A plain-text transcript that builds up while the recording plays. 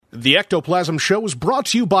The Ectoplasm Show is brought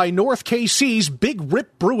to you by North KC's Big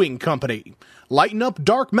Rip Brewing Company. Lighten up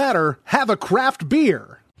dark matter, have a craft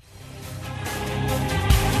beer.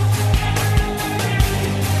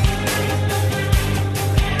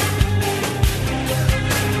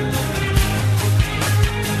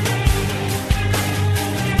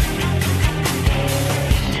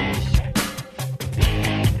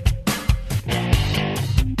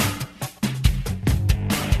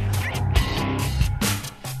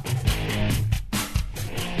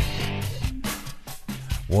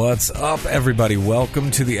 What's up, everybody? Welcome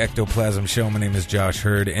to the Ectoplasm Show. My name is Josh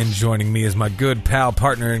Hurd, and joining me is my good pal,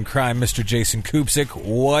 partner in crime, Mr. Jason Kupsik.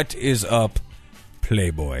 What is up,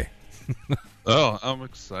 Playboy? Oh, I'm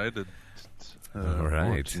excited. All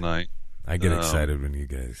right. Tonight. I get excited when you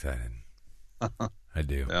get excited. I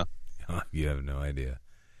do. Yeah. You have no idea.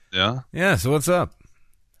 Yeah? Yeah, so what's up?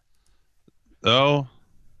 Oh,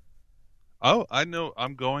 I know.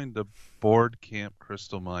 I'm going to Board Camp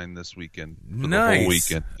Crystal Mine this weekend. For Nice. The whole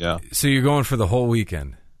weekend. Yeah. So you're going for the whole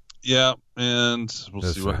weekend? Yeah, and we'll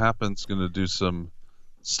That's see what right. happens. Going to do some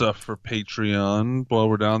stuff for Patreon while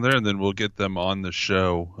we're down there, and then we'll get them on the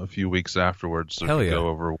show a few weeks afterwards so Hell we can yeah. go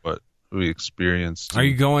over what we experienced. Are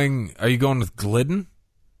you going with Glidden?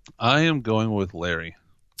 I am going with Larry.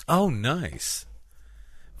 Oh, nice.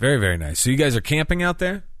 Very, very nice. So you guys are camping out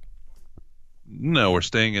there? No, we're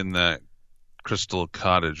staying in that Crystal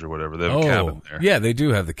Cottage or whatever. They have a cabin there. Yeah, they do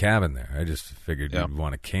have the cabin there. I just figured Yeah. you'd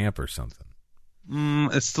want to camp or something.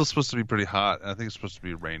 It's still supposed to be pretty hot. I think it's supposed to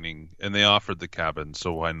be raining, and they offered the cabin,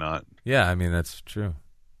 so why not? Yeah, I mean, that's true.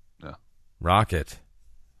 Yeah. Rocket.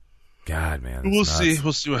 God, man. We'll that's see. nuts.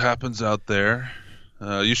 We'll see what happens out there.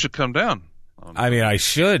 You should come down. I mean, I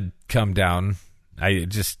should come down. I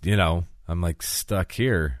just, I'm like stuck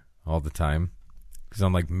here all the time because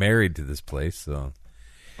I'm like married to this place, so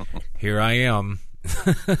here I am.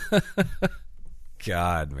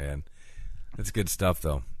 God, man. That's good stuff,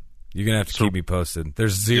 though. You're going to have to keep me posted.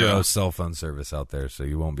 There's zero cell phone service out there, so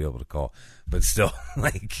you won't be able to call. But still,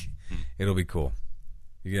 it'll be cool.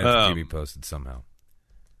 You're going to have to keep me posted somehow.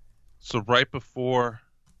 So right before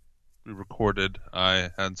we recorded, I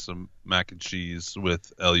had some mac and cheese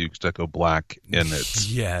with El Yucateco Black in it.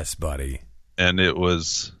 Yes, buddy. And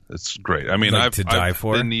it's great. I mean, Like to die I've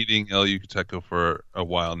for? been eating El Yucateco for a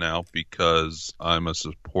while now because I'm a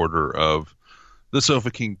supporter of the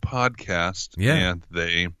Sofa King podcast. Yeah. And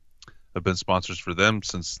they have been sponsors for them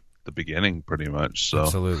since the beginning, pretty much. So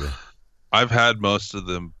Absolutely. I've had most of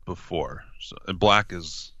them before. So, and Black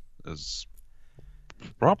is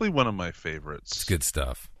probably one of my favorites. It's good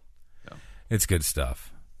stuff. Yeah. It's good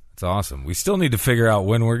stuff. It's awesome. We still need to figure out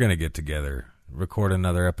when we're going to get together, record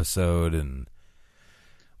another episode, and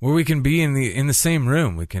where we can be in the same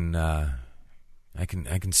room. We can I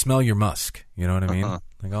can smell your musk. You know what I mean?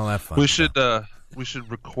 Like all that fun. We stuff.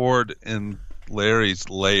 should record in Larry's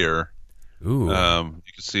lair. Ooh. You can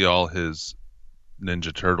see all his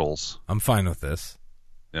Ninja Turtles. I'm fine with this.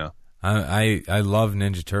 Yeah. I love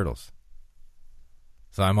Ninja Turtles.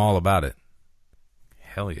 So I'm all about it.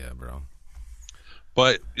 Hell yeah, bro.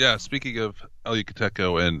 But yeah, speaking of El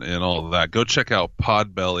Yucateco and all of that, go check out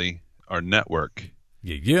Podbelly, our network.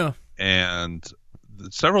 Yeah. And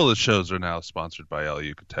several of the shows are now sponsored by El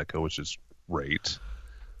Yucateco, which is great.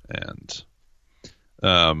 And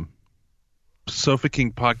Sofa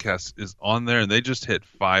King Podcast is on there, and they just hit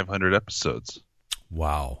 500 episodes.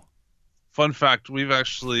 Wow. Fun fact, we've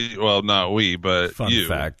actually, well, not we, but Fun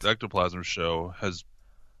fact. the Ectoplasm Show has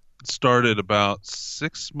started about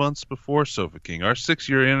 6 months before Sofa King. Our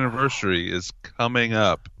 6-year anniversary is coming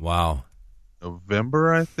up. Wow.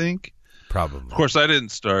 November, I think. Probably. Of course, I didn't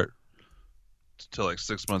start until like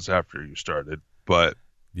 6 months after you started, but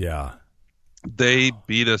Yeah. they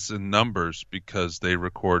beat us in numbers because they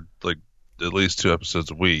record like at least 2 episodes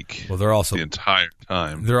a week. Well, they're also the entire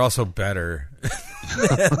time. They're also better.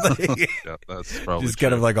 Yeah, that's probably Just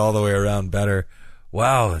kind of true. like all the way around better.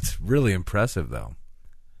 Wow, that's really impressive, though.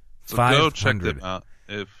 So go check 500. them out.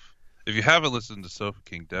 If you haven't listened to Sofa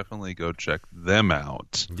King, definitely go check them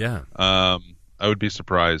out. Yeah. I would be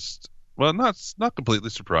surprised. Well, not completely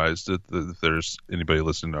surprised if there's anybody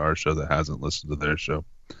listening to our show that hasn't listened to their show.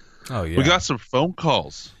 Oh, yeah. We got some phone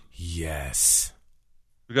calls. Yes.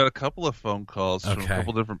 We got a couple of phone calls from a Okay.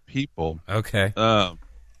 couple different people. Okay.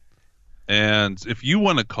 And if you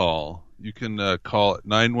want to call, you can call at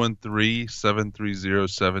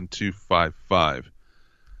 913-730-7255.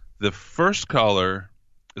 The first caller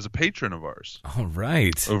is a patron of ours All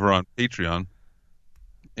right. over on Patreon.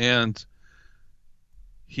 And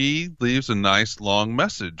he leaves a nice long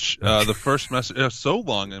message. The first message is so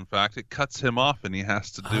long, in fact, it cuts him off and he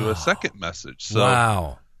has to do a second message. So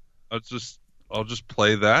Wow. I'll just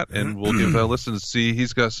play that, and we'll give a listen to see.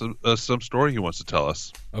 He's got some story he wants to tell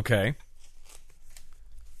us. Okay.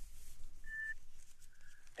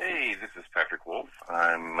 Hey, this is Patrick Wolf.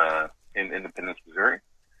 I'm in Independence, Missouri.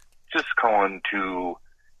 Just calling to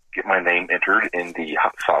get my name entered in the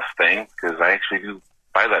hot sauce thing, because I actually do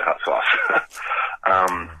buy that hot sauce.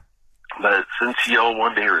 But since y'all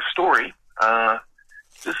wanted to hear a story,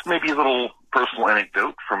 this may be a little personal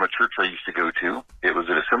anecdote from a church I used to go to. It was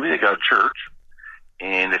an Assembly of God church,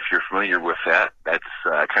 and if you're familiar with that, that's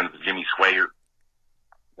kind of the Jimmy Swaggart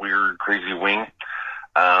weird, crazy wing.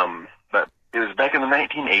 But it was back in the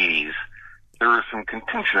 1980s. There was some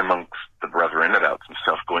contention amongst the brethren about some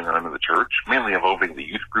stuff going on in the church, mainly involving the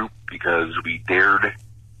youth group, because we dared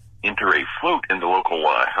enter a float in the local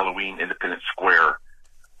Halloween Independence Square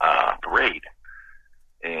parade.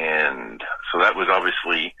 And so that was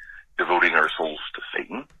obviously devoting our souls to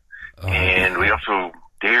Satan. Oh, and we also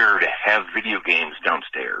dared have video games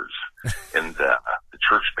downstairs in the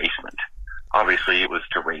church basement. Obviously, it was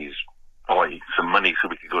to raise probably some money so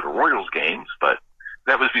we could go to Royals games, but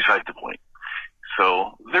that was beside the point.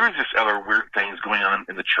 So there was just other weird things going on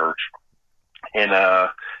in the church, and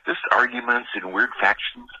just arguments and weird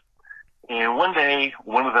factions. And one day,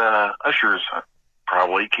 one of the ushers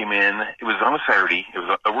probably came in. It was on a Saturday. It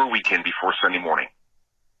was over a weekend before Sunday morning.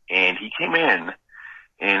 And he came in,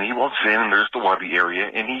 and he walks in, and there's the lobby area,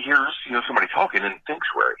 and he hears, somebody talking in the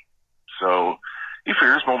sanctuary. So he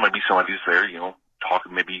figures, well, maybe somebody's there,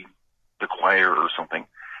 talking, maybe the choir or something.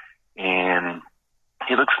 And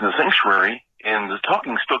he looks in the sanctuary, and the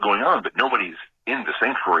talking's still going on, but nobody's in the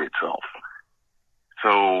sanctuary itself.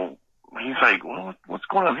 So he's like, well, what's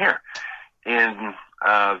going on here? And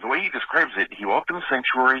the way he describes it, he walked in the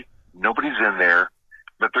sanctuary, nobody's in there,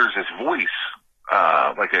 but there's this voice,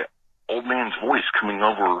 like an old man's voice coming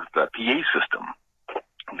over the PA system,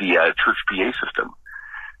 the church PA system.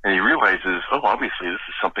 And he realizes, oh, obviously this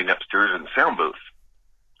is something upstairs in the sound booth.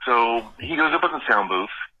 So he goes up in the sound booth,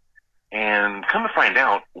 and come to find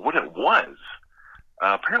out what it was.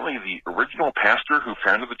 Apparently the original pastor who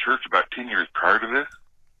founded the church about 10 years prior to this,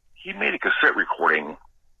 he made a cassette recording,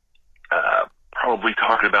 probably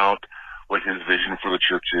talking about what his vision for the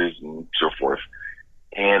church is and so forth.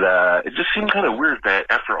 And it just seemed kind of weird that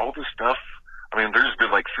after all this stuff, there's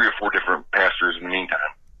been like 3 or 4 different pastors in the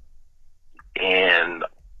meantime. And,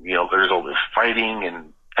 there's all this fighting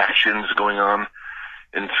and factions going on.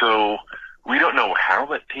 And so we don't know how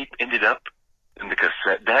that tape ended up in the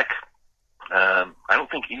cassette deck. I don't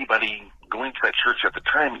think anybody going to that church at the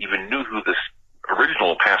time even knew who this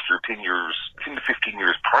original pastor 10 to 15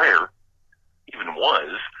 years prior even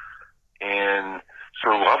was. And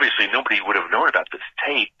so obviously nobody would have known about this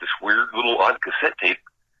tape, this weird little odd cassette tape,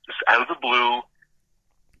 just out of the blue,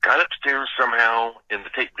 got upstairs somehow in the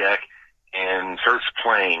tape deck and starts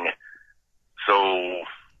playing. So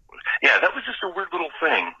yeah, that was just a weird little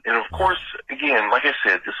thing. And of course, again, like I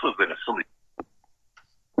said, this was in a silly.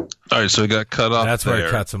 All right, so he got cut off. That's there. where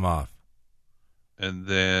he cuts him off. And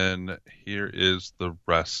then here is the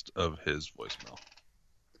rest of his voicemail.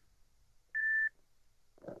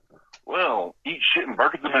 Well, eat shit and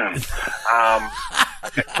bark at the moon.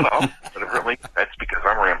 Well, but apparently that's because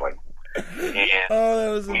I'm rambling. And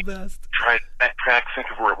that was the best. Tried to backtrack,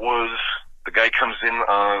 think of where it was. The guy comes in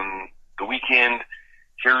on the weekend,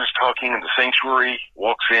 hears talking in the sanctuary,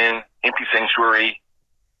 walks in, empty sanctuary,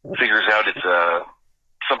 figures out it's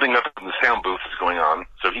something up in the sound booth is going on.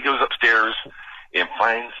 So he goes upstairs and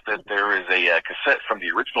finds that there is a cassette from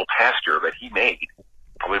the original pastor that he made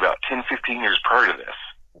probably about 10, 15 years prior to this.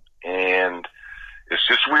 And it's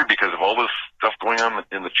just weird because of all this stuff going on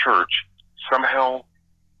in the church. Somehow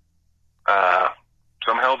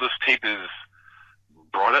this tape is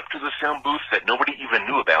brought up to the sound booth that nobody even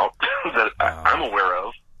knew about, that I'm aware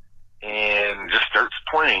of, and just starts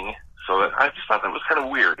playing. So I just thought that was kind of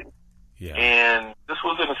weird. Yeah. And this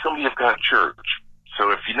was an Assembly of God church.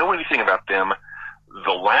 So if you know anything about them,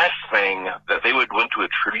 the last thing that they would want to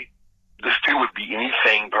attribute this to would be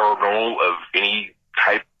anything paranormal of any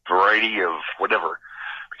type, variety of whatever.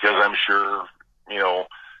 Because I'm sure,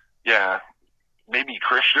 maybe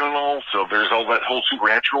Christian and all, so there's all that whole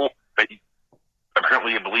supernatural, but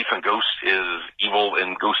apparently a belief in ghosts is evil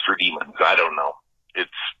and ghosts are demons. I don't know.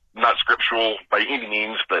 It's not scriptural by any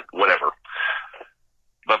means, but whatever.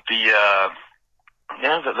 But that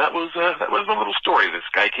was my little story. This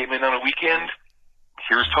guy came in on a weekend,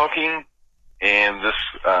 here's talking, and this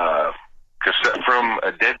cassette from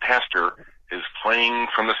a dead pastor is playing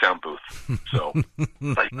from the sound booth. So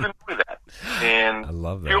I couldn't do that. And I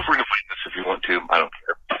love that. Feel free to play this if you want to. I don't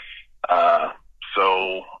care.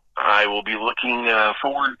 So I will be looking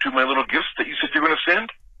forward to my little gifts that you said you're going to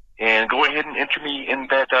send, and go ahead and enter me in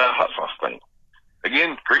that hot sauce thing.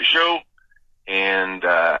 Again, great show, and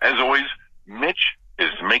as always, Mitch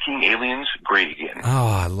is making aliens great again. Oh,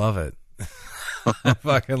 I love it. I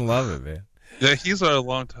fucking love it, man. Yeah, he's a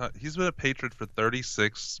long time. He's been a patron for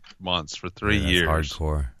 36 months for 3 years.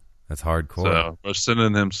 Hardcore. That's hardcore. So I'm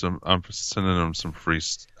sending him some free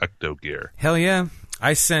Ecto gear. Hell yeah!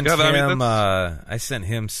 I sent Yeah, I mean, him. I sent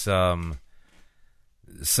him some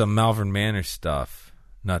Malvern Manor stuff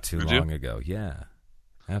not too long ago. Yeah,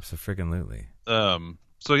 absolutely.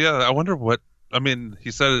 So yeah, I wonder what. I mean,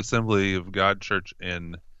 he said Assembly of God Church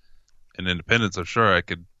in Independence. I'm sure I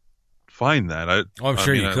could find that. I'm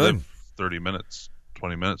sure you I could. live 30 minutes,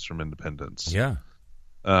 20 minutes from Independence. Yeah.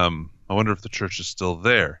 I wonder if the church is still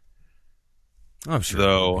there. I'm sure.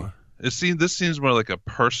 Though this seems more like a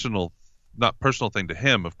not personal thing to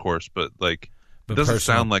him, of course, but like it doesn't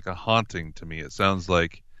sound like a haunting to me. It sounds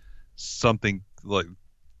like something like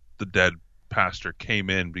the dead pastor came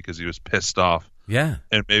in because he was pissed off. Yeah.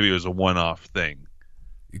 And maybe it was a one-off thing.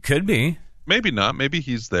 It could be. Maybe not. Maybe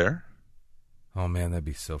he's there. Oh man, that'd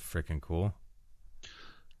be so freaking cool.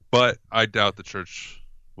 But I doubt the church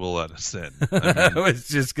will let us in. I was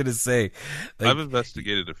just gonna say, I've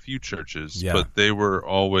investigated a few churches, Yeah. but they were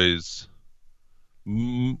always,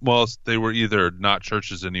 they were either not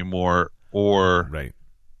churches anymore, or right.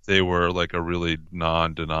 they were like a really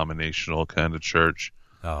non-denominational kind of church.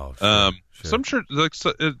 Oh, sure. Some church, like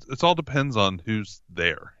it all depends on who's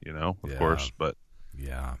there, of course. But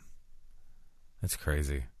yeah, that's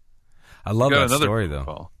crazy. I love that story though.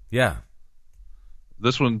 Call. Yeah,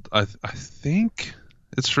 this one I think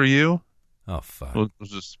it's for you. Oh fuck! We'll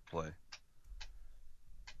just play.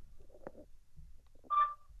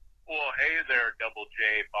 Well, hey there, Double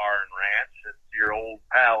J Bar and Ranch. It's your old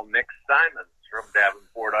pal Nick Simons from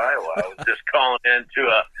Davenport, Iowa. I was just calling in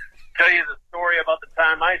to tell you the story about the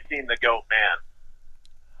time I seen the Goat Man.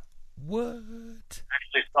 What?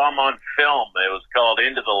 Actually saw him on film. It was called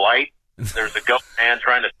Into the Light. There's a goat man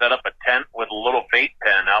trying to set up a tent with a little bait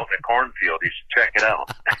pen out in a cornfield. You should check it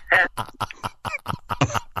out.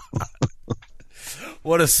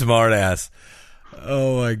 What a smart ass.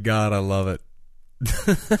 Oh my god, I love it.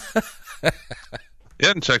 You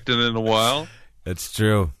hadn't checked in a while. It's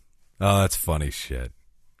true. Oh, that's funny shit.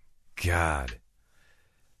 God.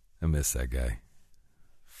 I miss that guy.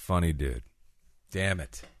 Funny dude. Damn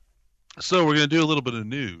it. So we're going to do a little bit of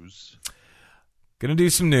news. Gonna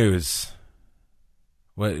do some news.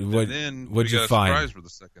 What'd you find? Surprise for the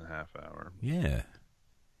second half hour. Yeah.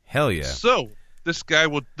 Hell yeah. So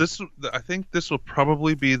I think this will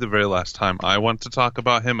probably be the very last time I want to talk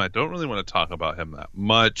about him. I don't really want to talk about him that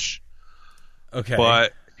much. Okay.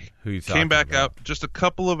 But who you came back about? out just a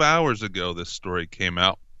couple of hours ago. This story came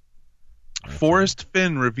out. Okay. Forrest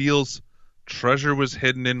Finn reveals treasure was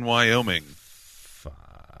hidden in Wyoming.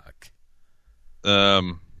 Fuck.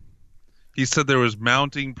 He said there was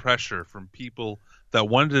mounting pressure from people that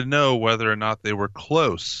wanted to know whether or not they were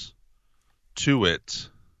close to it.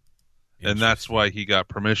 And that's why he got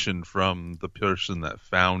permission from the person that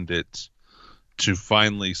found it to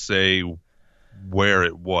finally say where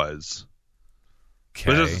it was. Okay.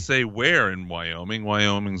 But it doesn't say where in Wyoming.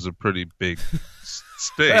 Wyoming's a pretty big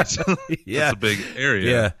state. Yeah. It's a big area.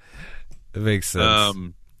 Yeah. It makes sense.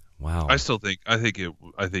 Wow. I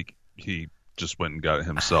think he just went and got it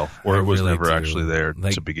himself, or it was never actually there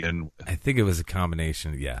to begin with. I think it was a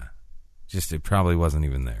combination. Yeah. Just it probably wasn't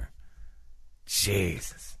even there.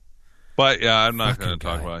 Jesus. But yeah, I'm not going to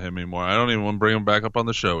talk about him anymore. I don't even want to bring him back up on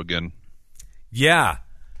the show again. Yeah.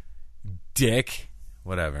 Dick.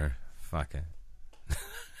 Whatever. Fuck it.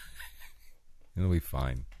 It'll be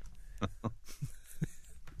fine.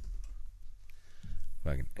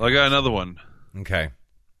 Fucking. Well, I got another one. Okay.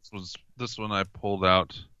 This one I pulled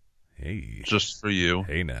out. Hey. Just for you.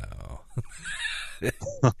 Hey now.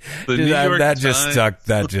 That just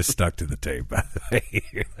stuck to the tape, by the way.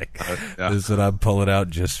 You're like, yeah. This is what I'm pulling out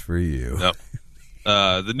just for you. Yep.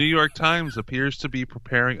 The New York Times appears to be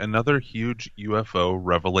preparing another huge UFO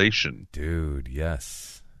revelation. Dude,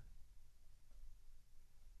 yes.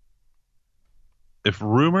 If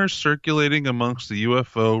rumors circulating amongst the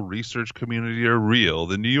UFO research community are real,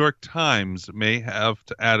 the New York Times may have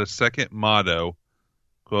to add a second motto,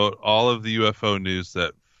 quote, all of the UFO news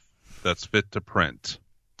that's fit to print.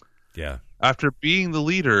 Yeah. After being the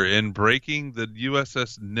leader in breaking the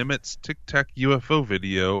USS Nimitz Tic Tac UFO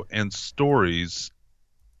video and stories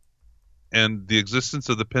and the existence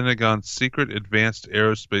of the Pentagon's secret advanced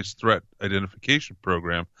aerospace threat identification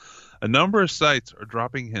program, a number of sites are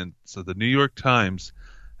dropping hints that the New York Times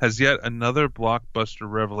has yet another blockbuster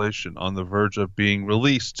revelation on the verge of being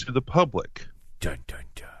released to the public. Dun, dun,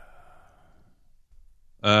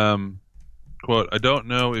 dun. Quote, I don't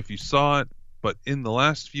know if you saw it, but in the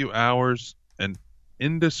last few hours, an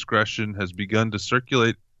indiscretion has begun to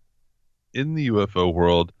circulate in the UFO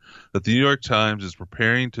world that the New York Times is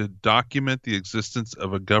preparing to document the existence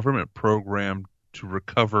of a government program to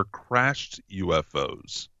recover crashed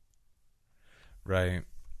UFOs. Right.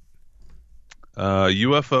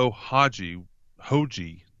 UFO Hoji,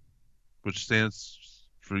 which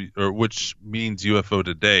means UFO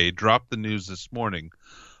Today, dropped the news this morning,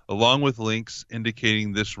 along with links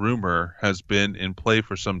indicating this rumor has been in play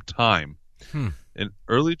for some time. In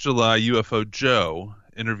early July, UFO Joe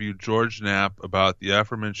interviewed George Knapp about the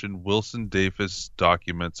aforementioned Wilson Davis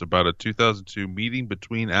documents about a 2002 meeting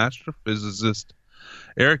between astrophysicist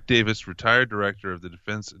Eric Davis, retired director of the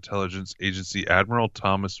Defense Intelligence Agency Admiral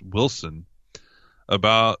Thomas Wilson,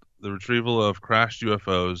 about the retrieval of crashed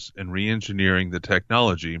UFOs and re-engineering the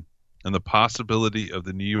technology, and the possibility of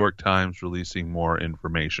the New York Times releasing more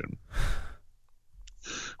information.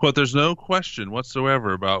 Quote, there's no question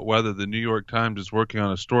whatsoever about whether the New York Times is working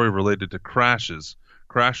on a story related to crashes,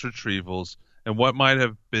 crash retrievals, and what might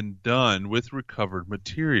have been done with recovered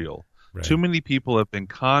material. Right. Too many people have been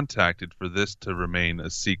contacted for this to remain a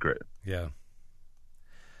secret. Yeah.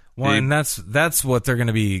 Well, and that's what they're going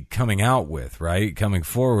to be coming out with, right? Coming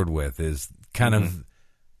forward with is kind of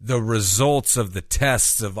the results of the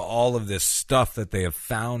tests of all of this stuff that they have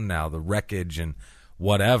found now, the wreckage and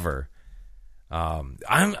whatever.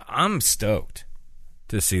 I'm stoked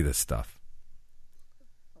to see this stuff.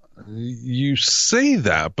 You say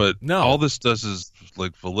that, but no. All this does is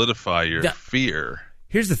like validify your fear.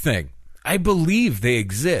 Here's the thing. I believe they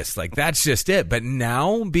exist. Like, that's just it. But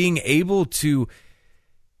now being able to,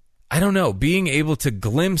 I don't know, being able to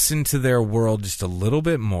glimpse into their world just a little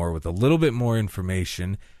bit more with a little bit more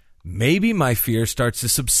information, maybe my fear starts to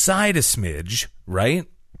subside a smidge, right?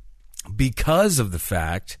 Because of the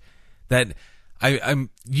fact that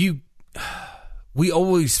we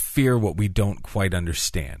always fear what we don't quite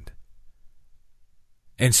understand.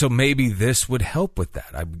 And so maybe this would help with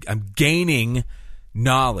that. I'm gaining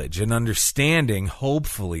knowledge and understanding,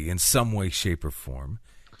 hopefully, in some way, shape, or form.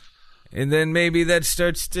 And then maybe that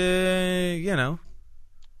starts to, maybe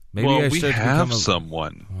well, I we start to have become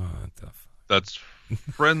someone that's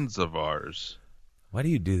friends of ours. Why do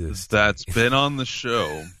you do this? That's been on the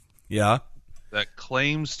show. Yeah. That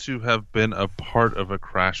claims to have been a part of a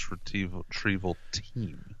crash retrieval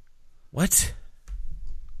team. What?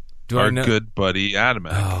 Our good buddy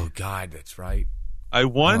Adamek. Oh God, that's right. I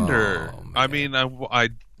wonder. I mean,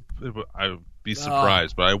 I'd be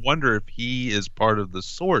surprised, but I wonder if he is part of the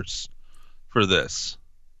source for this,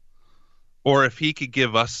 or if he could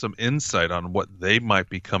give us some insight on what they might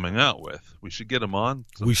be coming out with. We should get him on.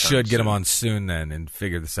 We should get him on soon then, and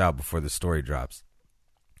figure this out before the story drops.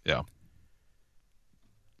 Yeah.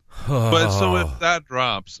 But so if that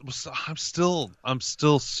drops, I'm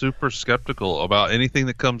still super skeptical about anything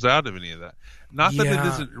that comes out of any of that. Not that it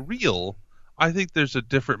isn't real. I think there's a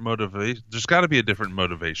different motivation. There's got to be a different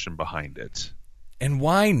motivation behind it. And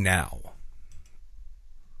why now?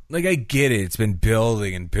 Like, I get it. It's been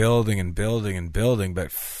building and building and building and building,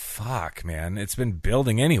 but fuck, man, it's been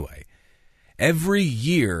building anyway. Every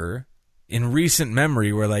year in recent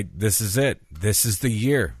memory, we're like, this is it. This is the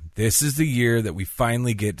year. This is the year that we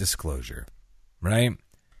finally get disclosure, right?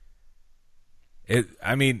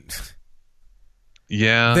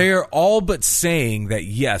 Yeah. They're all but saying that,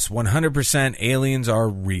 yes, 100% aliens are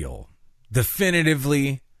real.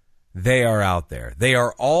 Definitively, they are out there.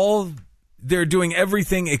 They're doing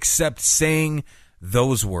everything except saying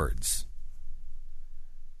those words.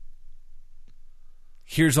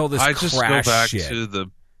 Here's all this crash shit.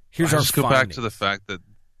 Here's our go back to the fact that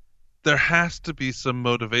there has to be some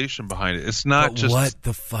motivation behind it. It's not just what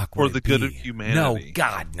the fuck for the good of humanity. No,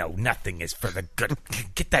 God, no, nothing is for the good.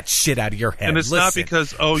 Get that shit out of your head. And it's not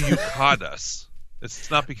because, you caught us. It's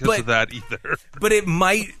not because of that either. But it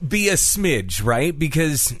might be a smidge, right?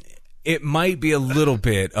 Because it might be a little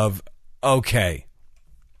bit of, okay,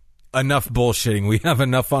 enough bullshitting. We have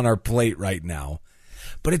enough on our plate right now.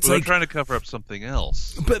 But it's like they're trying to cover up something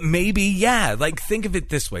else. But maybe, yeah. Like, think of it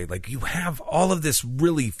this way. Like, you have all of this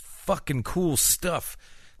really fucking cool stuff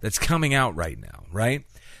that's coming out right now, right?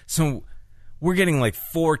 So we're getting like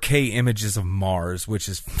 4K images of Mars, which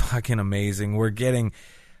is fucking amazing. We're getting,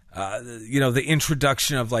 the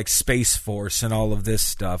introduction of like Space Force and all of this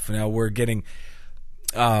stuff. Now we're getting,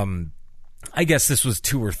 I guess this was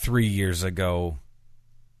 2 or 3 years ago,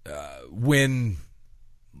 when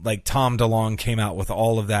like Tom DeLonge came out with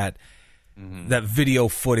all of that that video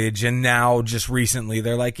footage, and now just recently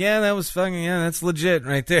they're like, yeah, that was fucking, yeah, that's legit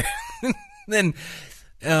right there. Then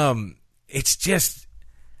it's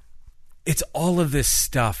all of this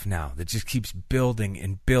stuff now that just keeps building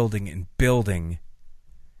and building and building.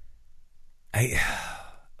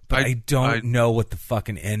 I don't know what the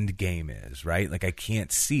fucking end game is, right? Like, I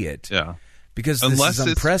can't see it. Yeah. Because this is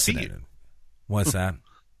unprecedented. What's that?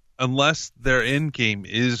 Unless their end game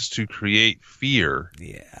is to create fear.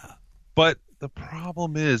 Yeah. But the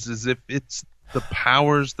problem is if it's the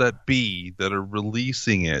powers that be that are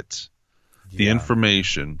releasing it, the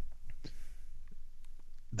information,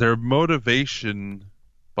 their motivation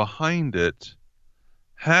behind it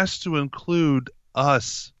has to include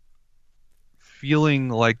us feeling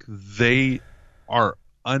like they are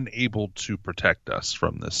unable to protect us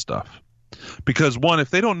from this stuff. Because, one, if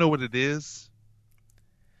they don't know what it is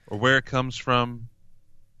or where it comes from,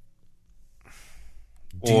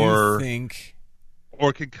 or can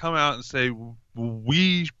come out and say,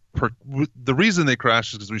 the reason they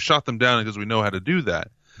crashed is because we shot them down and because we know how to do that.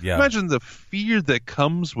 Yeah. Imagine the fear that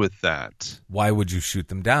comes with that. Why would you shoot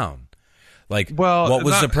them down? Like, what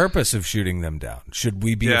was the purpose of shooting them down? Should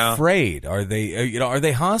we be afraid? Are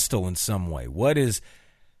they hostile in some way? What is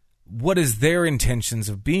their intentions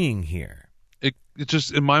of being here? It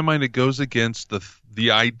just, in my mind, it goes against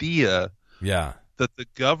the idea that the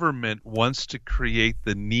government wants to create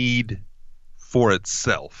the need for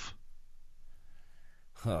itself.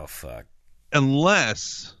 Oh, fuck.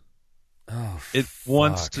 Unless it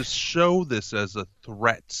wants to show this as a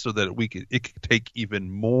threat so that it could take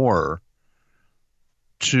even more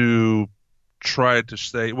to try to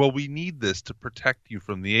say, well, we need this to protect you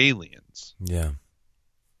from the aliens. Yeah.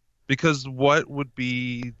 Because what would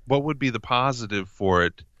be the positive for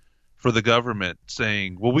it, for the government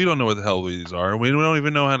saying, well, we don't know what the hell these are, and we don't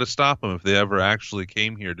even know how to stop them if they ever actually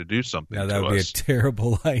came here to do something to us. That would be a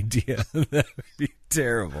terrible idea. That would be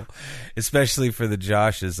terrible. Especially for the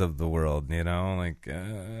Joshes of the world, like...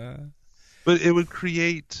 But it would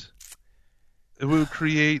create... It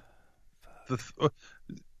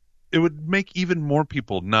would make even more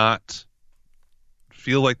people not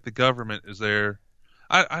feel like the government is there.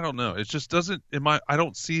 I don't know. It just doesn't. I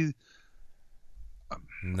don't see.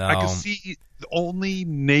 No. I can see the only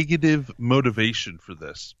negative motivation for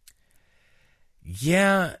this.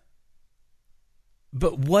 Yeah.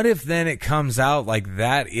 But what if then it comes out like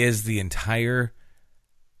that is the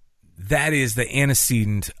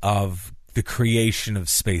antecedent of the creation of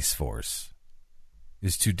Space Force,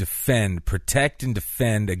 is to protect and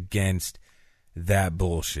defend against that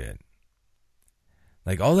bullshit.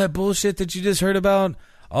 Like all that bullshit that you just heard about,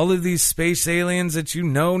 all of these space aliens that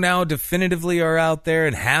now definitively are out there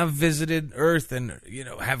and have visited Earth and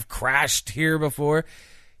have crashed here before.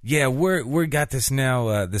 Yeah, we got this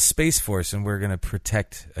now, the Space Force, and we're going to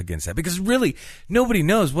protect against that. Because really, nobody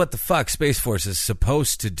knows what the fuck Space Force is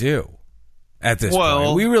supposed to do at this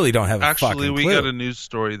point. We really don't have a fucking clue. Actually, we got a news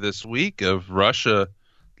story this week of Russia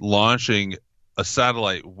launching a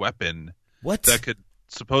satellite weapon. What? That could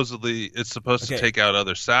it's supposed to take out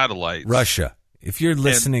other satellites. Russia, if you're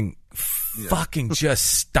listening, fucking just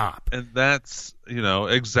stop. And that's,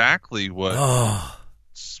 exactly what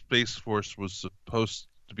Space Force was supposed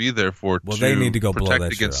to be there for. Well, they need to go protect blow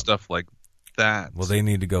that against stuff like that. Well, they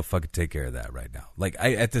need to go fucking take care of that right now. Like,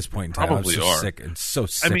 at this point in time, I'm so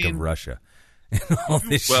sick of Russia. And all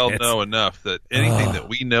this shit. Know enough that anything that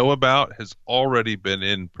we know about has already been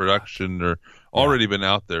in production or already been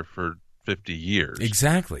out there for 50 years.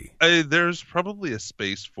 Exactly. There's probably a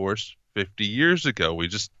Space Force 50 years ago. We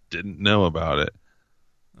just didn't know about it.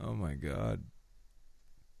 Oh my God.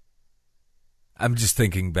 I'm just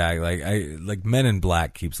thinking back, like Men in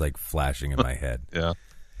Black keeps flashing in my head. Yeah.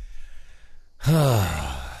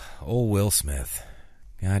 Old Will Smith.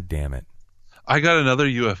 God damn it. I got another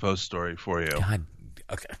UFO story for you. God.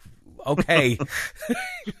 Okay.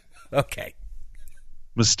 Okay.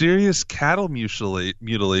 Mysterious cattle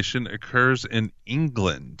mutilation occurs in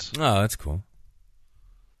England. Oh, that's cool.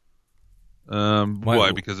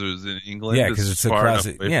 Why? Because it was in England? Yeah, because it's across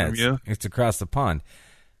from you? It's across the pond.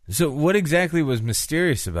 So what exactly was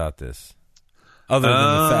mysterious about this? Other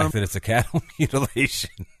than the fact that it's a cattle mutilation.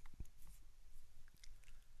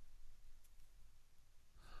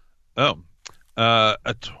 Todd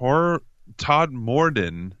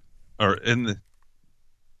Morden,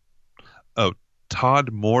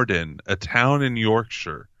 Todd Morden, a town in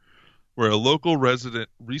Yorkshire, where a local resident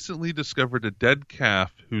recently discovered a dead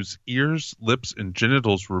calf whose ears, lips, and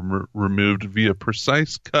genitals were removed via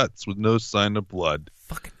precise cuts with no sign of blood.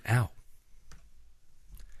 Fucking ow.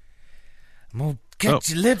 I'm all Cut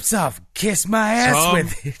your lips off. Kiss my ass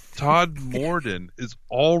with it. Todd Morden is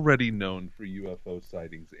already known for UFO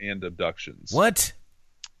sightings and abductions. What?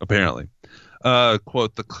 Apparently.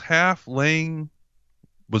 Quote, the calf laying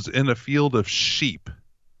was in a field of sheep.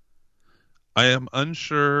 I am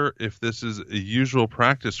unsure if this is a usual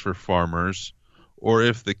practice for farmers or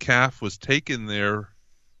if the calf was taken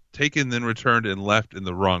then returned and left in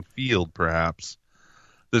the wrong field, perhaps.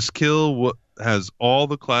 This kill has all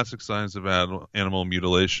the classic signs of animal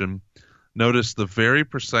mutilation. Notice the very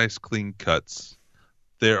precise clean cuts.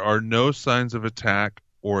 There are no signs of attack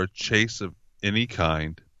or a chase of any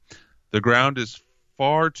kind. The ground is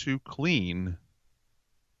far too clean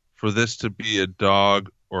for this to be a dog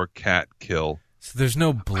or cat kill. So there's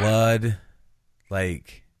no blood,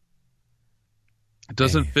 like... It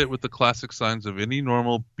doesn't fit with the classic signs of any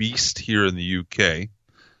normal beast here in the UK.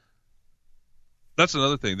 That's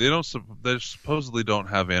another thing. They supposedly don't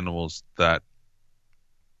have animals that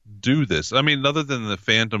do this. I mean, other than the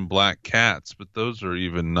phantom black cats, but those are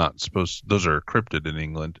even not supposed. Those are cryptid in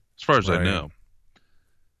England, as far as I know.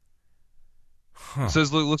 It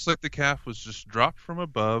says, looks like the calf was just dropped from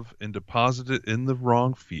above and deposited in the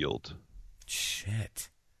wrong field. Shit.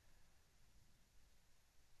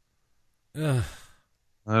 Ugh.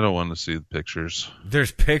 I don't want to see the pictures.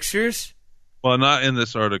 There's pictures? Well, not in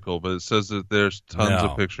this article, but it says that there's tons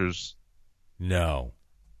of pictures. No.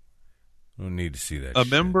 I don't need to see that A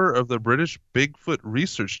member of the British Bigfoot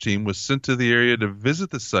research team was sent to the area to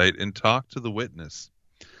visit the site and talk to the witness.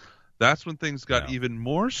 That's when things got even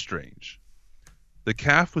more strange. The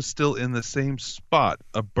calf was still in the same spot.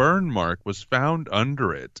 A burn mark was found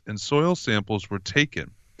under it, and soil samples were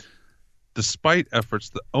taken. Despite efforts,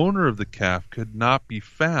 the owner of the calf could not be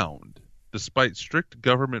found, despite strict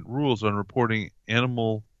government rules on reporting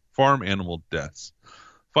farm animal deaths.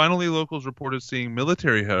 Finally, locals reported seeing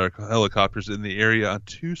military helicopters in the area on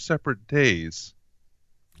 2 separate days.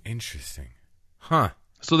 Interesting. Huh.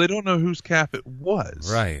 So they don't know whose calf it was.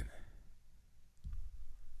 Right.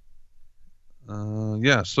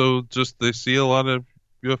 Yeah, so just they see a lot of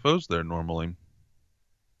UFOs there normally.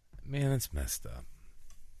 Man, it's messed up.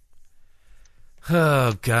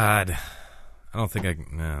 Oh, God. I don't think I can...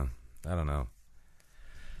 No, I don't know.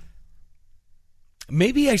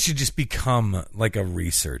 Maybe I should just become like a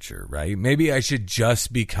researcher, right? Maybe I should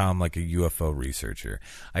just become like a UFO researcher.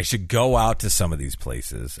 I should go out to some of these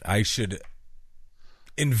places. I should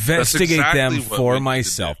investigate them for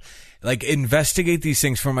myself. Like, investigate these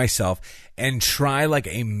things for myself and try like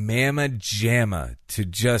a mamma jamma to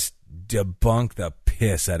just debunk the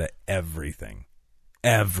piss out of everything.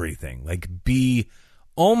 Everything. Like, be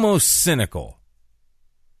almost cynical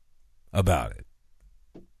about it.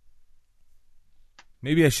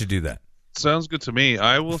 Maybe I should do that. Sounds good to me.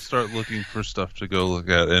 I will start looking for stuff to go look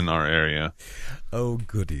at in our area. Oh,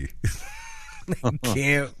 goody. I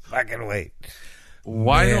can't fucking wait.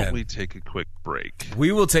 Why don't we take a quick break?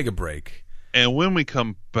 We will take a break. And when we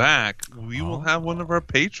come back, we will have one of our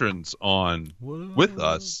patrons on with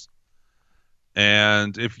us.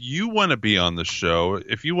 And if you want to be on the show,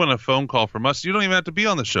 if you want a phone call from us, you don't even have to be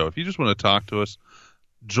on the show. If you just want to talk to us,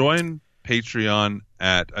 join Patreon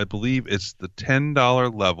at, I believe it's the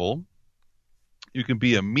 $10 level. You can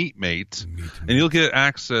be a meat mate, and you'll get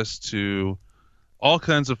access to all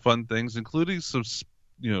kinds of fun things, including some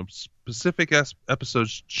specific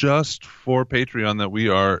episodes just for Patreon that we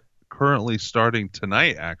are currently starting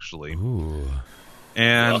tonight, actually. Ooh.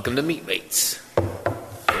 And welcome to Meat Mates,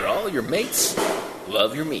 where all your mates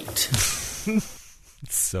love your meat. It's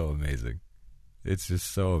so amazing. It's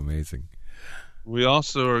just so amazing. We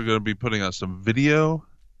also are going to be putting out some video.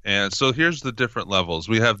 And so here's the different levels.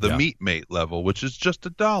 We have the Meat Mate level, which is just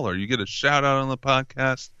 $1. You get a shout out on the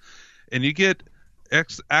podcast, and you get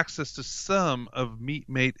access to some of Meat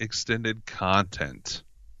Mate extended content.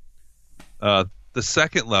 The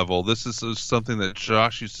second level, this is something that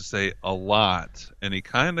Josh used to say a lot, and he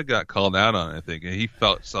kind of got called out on it, I think, and he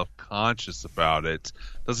felt self-conscious about it.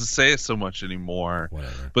 Doesn't say it so much anymore,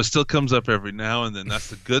 but still comes up every now and then. That's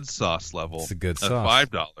the good sauce level. It's a good sauce.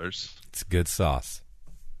 $5. It's good sauce.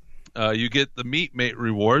 You get the Meat Mate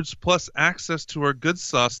rewards, plus access to our good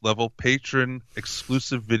sauce level patron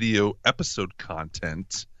exclusive video episode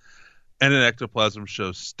content, and an Ectoplasm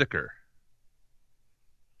Show sticker.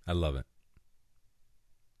 I love it.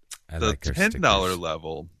 The $10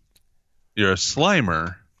 level, you're a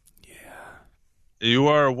Slimer. Yeah. You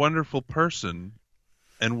are a wonderful person,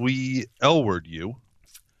 and we L-word you.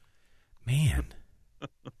 Man.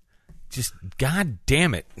 Just, God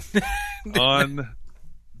damn it. On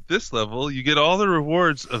this level, you get all the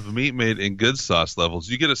rewards of Meat Mate and Good Sauce levels.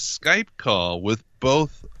 You get a Skype call with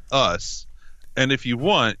both us And if you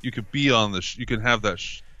want, you could be on the you can have that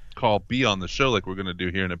call be on the show like we're going to do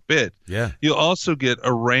here in a bit. Yeah. You'll also get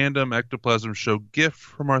a random Ectoplasm Show gift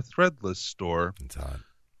from our Threadless store It's hot.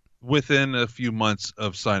 within a few months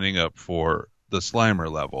of signing up for the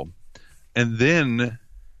Slimer level. And then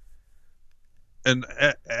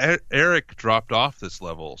Eric dropped off this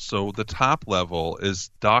level. So the top level is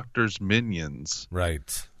Doctor's Minions.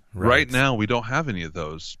 Right. Right now, we don't have any of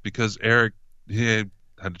those because Eric had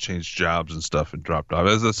to change jobs and stuff and dropped off.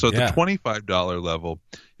 So at the $25 level,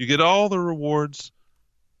 you get all the rewards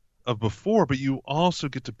of before, but you also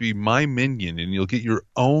get to be my minion, and you'll get your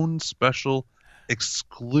own special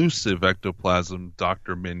exclusive Ectoplasm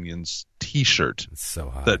Dr. Minions t-shirt So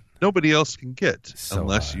hot. that nobody else can get So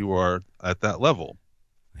unless hot. you are at that level.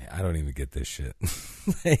 I don't even get this shit.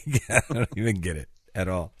 I don't even get it at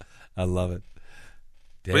all. I love it.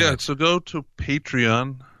 Damn But yeah, it. so go to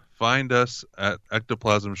Patreon, find us at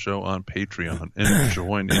Ectoplasm Show on Patreon, and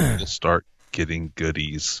join and you'll start getting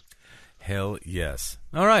goodies. Hell yes.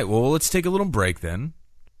 All right, well, let's take a little break then.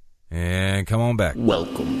 And come on back.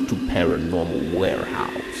 Welcome to Paranormal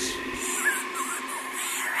Warehouse.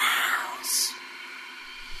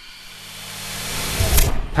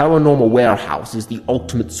 Paranormal Warehouse is the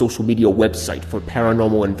ultimate social media website for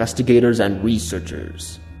paranormal investigators and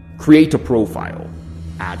researchers. Create a profile,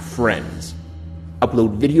 add friends,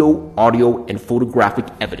 upload video, audio, and photographic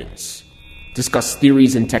evidence, discuss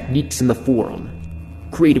theories and techniques in the forum,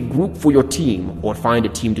 create a group for your team or find a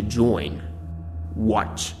team to join,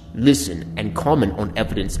 watch, listen, and comment on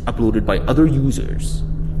evidence uploaded by other users.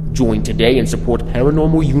 Join today and support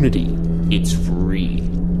Paranormal Unity. It's free.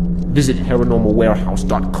 Visit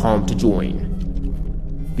paranormalwarehouse.com to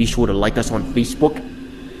join. Be sure to like us on Facebook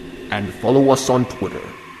and follow us on Twitter.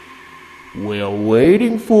 We're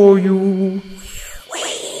waiting for you.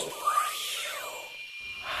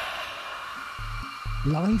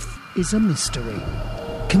 Life is a mystery.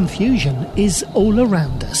 Confusion is all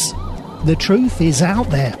around us. The truth is out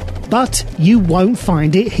there, but you won't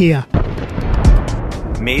find it here.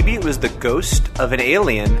 Maybe it was the ghost of an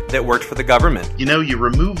alien that worked for the government. You know, you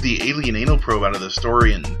remove the alien anal probe out of the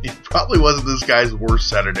story, and it probably wasn't this guy's worst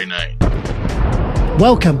Saturday night.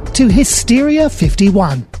 Welcome to Hysteria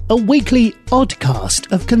 51, a weekly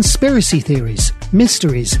oddcast of conspiracy theories,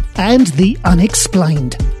 mysteries, and the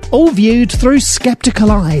unexplained. All viewed through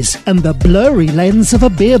skeptical eyes and the blurry lens of a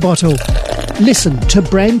beer bottle. Listen to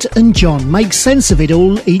Brent and John make sense of it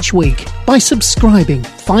all each week by subscribing.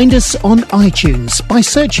 Find us on iTunes by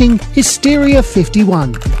searching Hysteria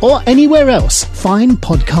 51 or anywhere else fine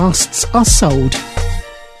podcasts are sold.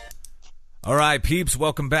 All right, peeps,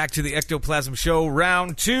 welcome back to the Ectoplasm Show,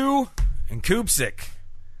 round 2. And Koopsik,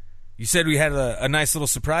 you said we had a nice little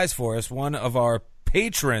surprise for us. One of our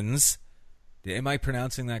patrons, am I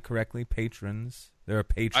pronouncing that correctly? Patrons? They're a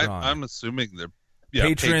patron. I'm assuming they're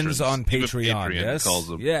patrons on Even Patreon, yes? calls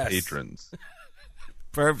them Yes. patrons.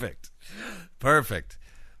 Perfect.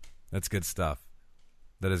 That's good stuff.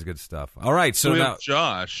 That is good stuff. All right, so we now... have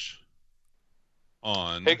Josh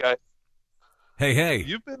on. Hey, guys. Hey.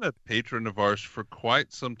 You've been a patron of ours for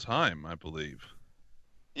quite some time, I believe.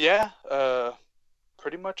 Yeah,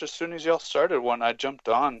 pretty much as soon as y'all started one, I jumped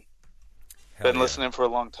on. Hell Been yeah. listening for a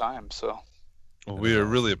long time, so. Well, we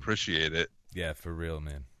really appreciate it. Yeah, for real,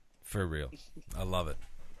 man. For real. I love it.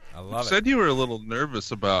 You said you were a little nervous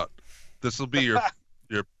about this will be your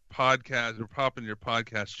podcast. You're popping your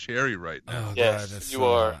podcast cherry right now. Oh, Yes, God, that's you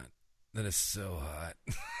so are. hot. That is so hot.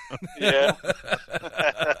 Yeah.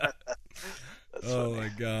 Oh, my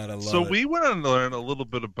God, I love So it. we want to learn a little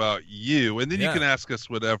bit about you, and then Yeah. you can ask us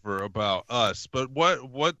whatever about us. But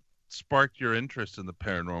what sparked your interest in the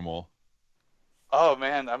paranormal? Oh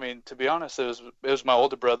man, I mean, to be honest, it was my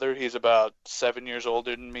older brother. He's about 7 years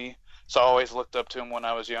older than me, so I always looked up to him when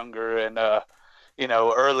I was younger. And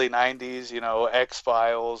early '90s,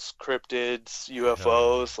 X-Files, cryptids,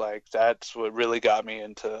 UFOs, like that's what really got me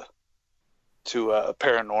into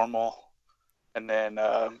paranormal. And then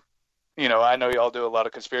I know y'all do a lot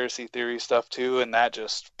of conspiracy theory stuff too, and that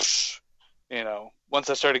just once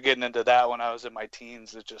I started getting into that when I was in my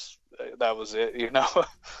teens, that was it,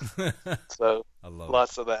 So I love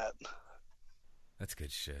lots of that. That's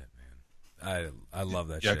good shit, man. I love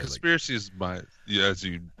that Yeah, shit. conspiracy is as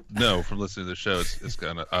you know from listening to the show, it's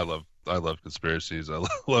kind of I love conspiracies. I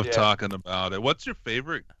love Yeah. talking about it. What's your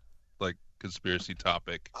favorite conspiracy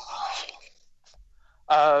topic?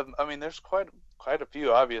 I mean, there's quite a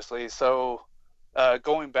few, obviously. So,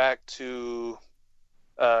 going back to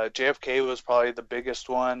JFK was probably the biggest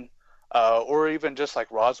one, or even just like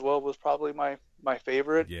Roswell was probably my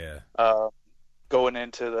favorite. Yeah. going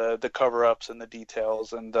into the cover-ups and the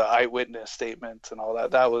details and the eyewitness statements and all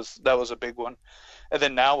that. That was a big one. And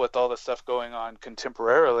then now with all the stuff going on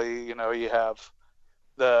contemporarily, you know, you have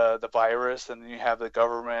the virus, and then you have the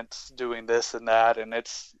government doing this and that, and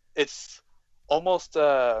it's almost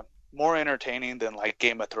more entertaining than like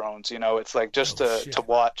Game of Thrones. You know, it's like just to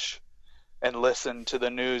watch and listen to the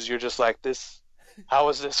news. You're just like, this. How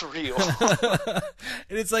is this real? And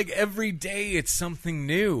it's like every day it's something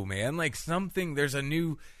new, man. Like there's a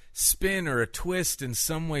new spin or a twist in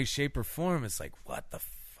some way, shape, or form. It's like, what the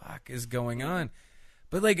fuck is going on?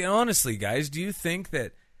 But like, honestly, guys, do you think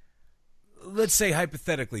that, let's say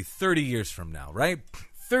hypothetically 30 years from now, right?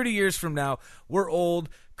 30 years from now, we're old,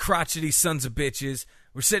 crotchety sons of bitches.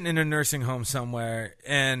 We're sitting in a nursing home somewhere,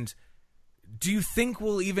 and do you think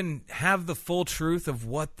we'll even have the full truth of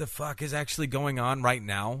what the fuck is actually going on right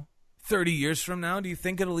now? 30 years from now, do you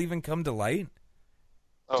think it'll even come to light?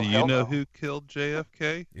 Do you know who killed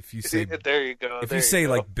JFK? If you say there you go. If you say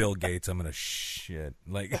like Bill Gates, I'm gonna shit.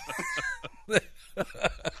 Like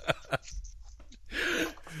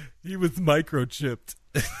he was microchipped.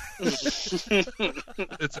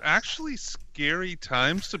 It's actually scary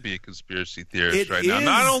times to be a conspiracy theorist right now. Is.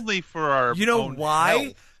 Not only for our You know own why?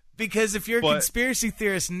 health, Because if you're a conspiracy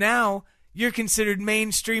theorist now, you're considered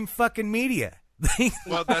mainstream fucking media.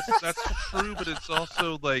 well, that's true, but it's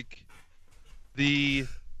also like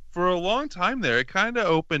for a long time there, it kind of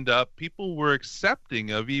opened up. People were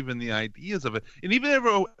accepting of even the ideas of it, and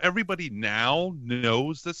even everybody now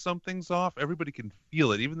knows that something's off. Everybody can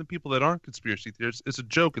feel it, even the people that aren't conspiracy theorists. It's a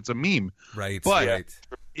joke. It's a meme. Right. But right.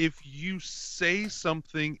 if you say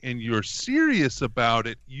something and you're serious about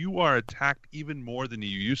it, you are attacked even more than you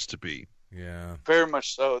used to be. Yeah. Very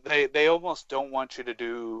much so. They almost don't want you to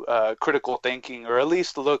do critical thinking, or at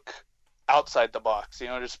least look outside the box. You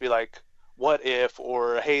know, just be like, what if,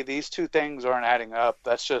 or hey, these two things aren't adding up.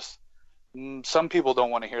 That's just, some people don't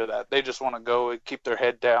want to hear that. They just want to go and keep their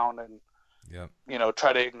head down and, you know,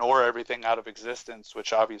 try to ignore everything out of existence,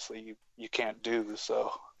 which obviously you can't do.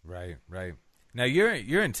 So right. Now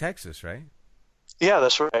you're in Texas, right? Yeah,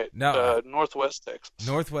 that's right. No, Northwest Texas.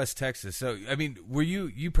 Northwest Texas. So, I mean,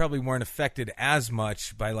 you probably weren't affected as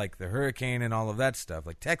much by like the hurricane and all of that stuff.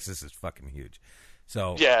 Like Texas is fucking huge.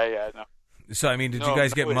 So yeah, no. So, I mean, did you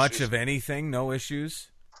guys get much of anything? No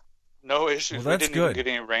issues? No issues. Well, that's we didn't good. Even get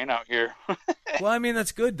any rain out here. Well, I mean,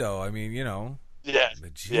 that's good, though. I mean, you know. Yeah.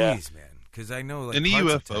 But jeez, man. Because I know, like, any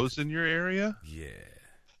parts of UFOs in your area? Yeah.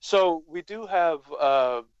 So, we do have,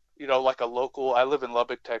 you know, like a local, I live in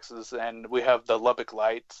Lubbock, Texas, and we have the Lubbock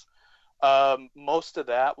Lights. Most of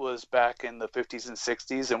that was back in the 50s and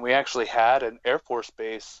 60s, and we actually had an Air Force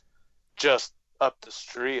base just up the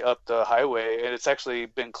street, up the highway, and it's actually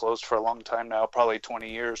been closed for a long time now, probably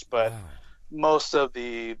 20 years, but most of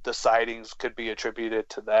the sightings could be attributed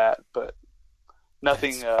to that, but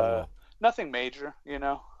nothing cool. Nothing major, you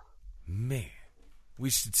know. Man, we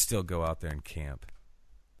should still go out there and camp.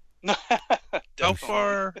 How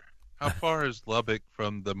far is Lubbock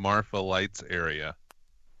from the Marfa Lights area?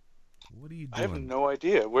 What are you doing? I have no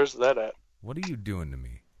idea. Where's that at? What are you doing to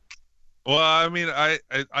me? Well, I mean,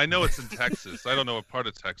 I know it's in Texas. I don't know what part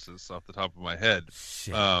of Texas off the top of my head.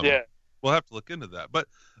 Shit. Yeah. We'll have to look into that. But,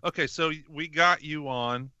 okay, so we got you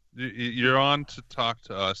on. You're on to talk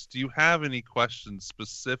to us. Do you have any questions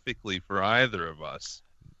specifically for either of us?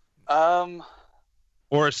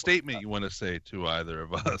 Or a statement you want to say to either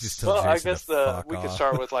of us? Well, I guess we could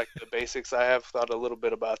start with like the basics. I have thought a little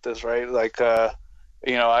bit about this, right? Like,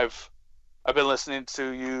 you know, I've been listening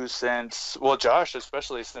to you since, well, Josh,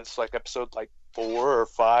 especially since like episode like 4 or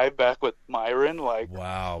 5 back with Myron. Like,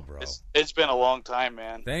 wow, bro, it's been a long time,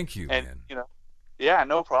 man. Thank you, and, man. You know, yeah,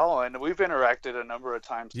 no problem. And we've interacted a number of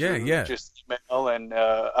times. Yeah. Just email, and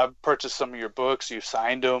I've purchased some of your books. You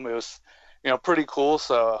signed them. It was, you know, pretty cool.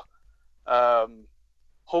 So,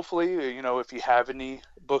 hopefully, you know, if you have any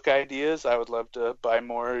book ideas, I would love to buy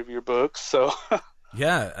more of your books. So.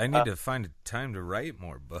 Yeah, I need to find time to write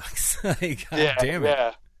more books. Like, God damn it.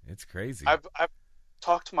 Yeah. It's crazy. I've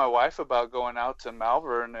talked to my wife about going out to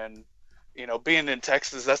Malvern, and, you know, being in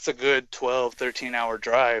Texas, that's a good 12, 13-hour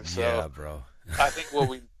drive. So yeah, bro. I think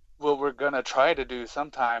what we're going to try to do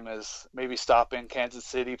sometime is maybe stop in Kansas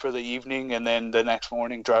City for the evening and then the next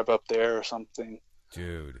morning drive up there or something.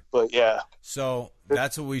 Dude. But, yeah. So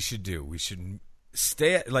that's what we should do. We should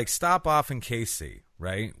stop off in KC.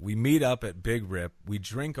 Right, we meet up at Big Rip. We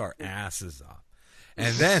drink our asses off,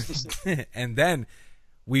 and then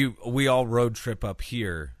we all road trip up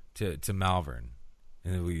here to Malvern,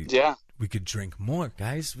 and we could drink more,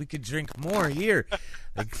 guys. We could drink more here.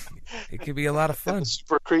 Like, it could be a lot of fun.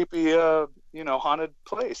 Super creepy haunted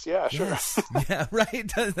place. Yeah, sure. Yes. Yeah,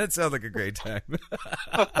 right. That sounds like a great time.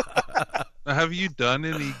 Have you done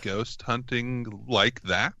any ghost hunting like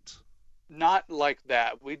that? Not like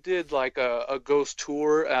that. We did like a ghost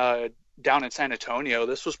tour down in San Antonio.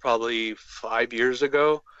 This was probably 5 years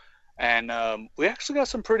ago. And we actually got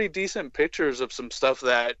some pretty decent pictures of some stuff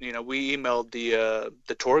that we emailed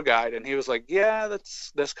the tour guide, and he was like, "Yeah,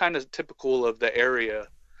 that's kind of typical of the area."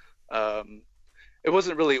 It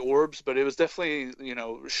wasn't really orbs, but it was definitely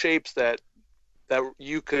shapes that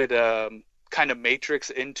you could kind of matrix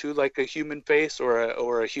into like a human face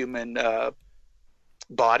or a human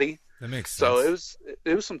body. That makes sense. So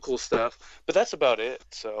it was some cool stuff, but that's about it.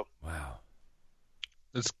 So wow,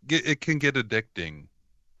 it can get addicting.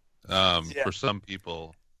 For some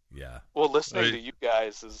people. Yeah. Well, listening to you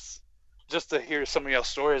guys is just to hear some of your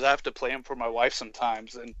stories. I have to play them for my wife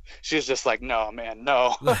sometimes, and she's just like, "No, man,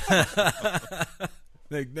 no."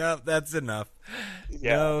 Like, no, that's enough.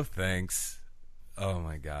 Yeah. No, thanks. Oh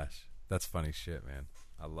my gosh, that's funny shit, man.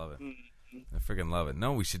 I love it. I freaking love it.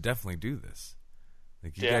 No, we should definitely do this.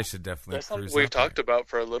 Like, you guys should definitely. That's something we've talked about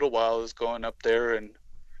for a little while, is going up there, and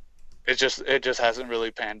it just hasn't really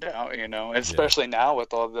panned out, and especially now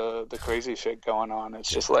with all the crazy shit going on. It's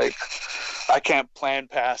just like I can't plan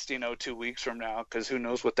past 2 weeks from now, because who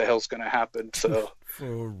knows what the hell's going to happen. So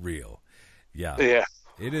for real, yeah.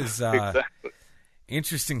 It is exactly.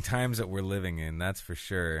 Interesting times that we're living in. That's for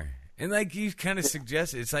sure. And like you kind of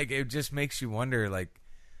suggest, it's like it just makes you wonder, like,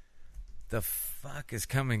 the fuck is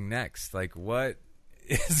coming next? Like, what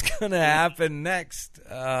is going to happen next?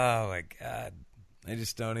 Oh my god. I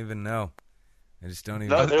just don't even know.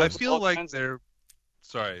 I feel like they're...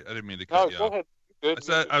 Sorry, I didn't mean to cut you off. Ahead. Good.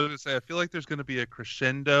 I was going to say, I feel like there's going to be a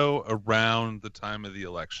crescendo around the time of the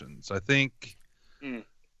elections. I think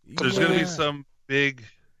there's going to be some big...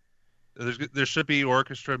 There should be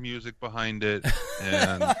orchestra music behind it,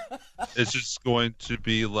 and it's just going to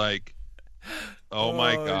be like, oh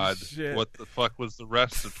my god, shit. What the fuck was the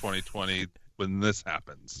rest of 2020 when this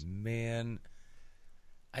happens? Man,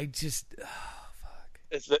 I just...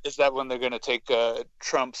 Is that when they're going to take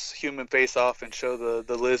Trump's human face off and show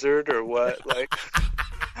the lizard, or what? Like,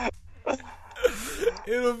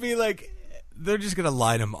 it'll be like they're just going to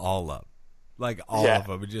line them all up, like all of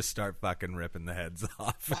them, and just start fucking ripping the heads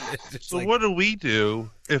off. So what do we do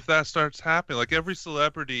if that starts happening? Like every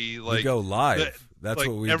celebrity, like we go live. That's like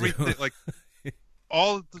what we do. Like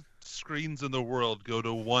all of the screens in the world go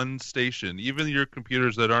to one station, even your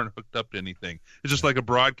computers that aren't hooked up to anything. It's just like a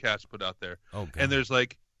broadcast put out there. Okay. And there's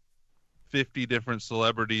like 50 different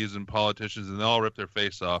celebrities and politicians, and they all rip their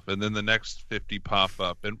face off, and then the next 50 pop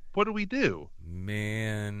up. And what do we do?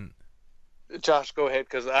 Man. Josh, go ahead,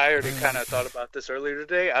 because I already kind of thought about this earlier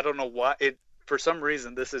today. I don't know why. For some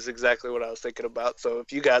reason, this is exactly what I was thinking about. So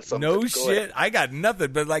if you got something... No shit. Ahead. I got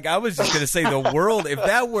nothing. But like I was just going to say, the world, if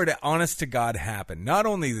that were to honest to God happen, not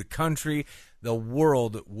only the country, the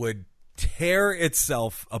world would tear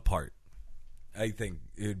itself apart. I think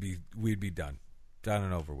we'd be done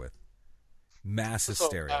and over with. Mass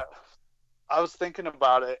hysteria. I was thinking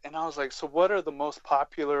about it, and I was like, so what are the most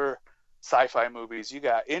popular sci-fi movies? You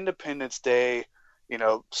got Independence Day,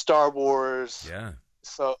 Star Wars. Yeah.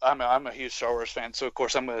 So I'm a huge Star Wars fan, so of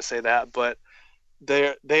course I'm going to say that. But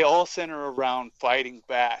they all center around fighting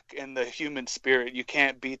back, and the human spirit. You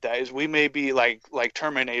can't beat that. Is we may be like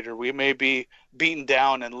Terminator, we may be beaten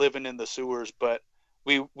down and living in the sewers, but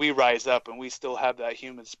we rise up and we still have that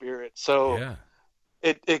human spirit. So yeah.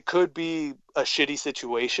 It could be a shitty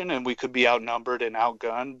situation, and we could be outnumbered and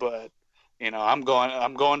outgunned, but I'm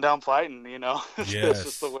going down fighting. Yes. This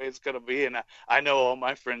is the way it's gonna be, and I know all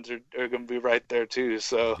my friends are gonna be right there too.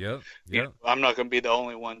 So yep. I'm not gonna be the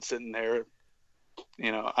only one sitting there.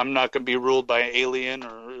 I'm not gonna be ruled by an alien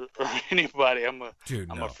or anybody. I'm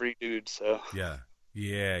a free dude. So yeah.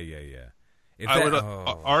 I would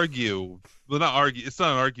argue. Well, not argue. It's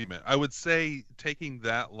not an argument. I would say, taking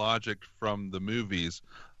that logic from the movies,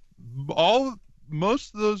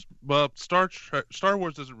 most of those. Well, Star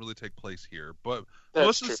Wars doesn't really take place here, but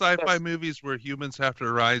most of the sci-fi movies where humans have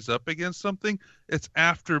to rise up against something, it's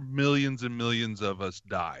after millions and millions of us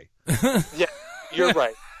die. Yeah, you're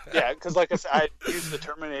right. Yeah, because like I said, I used the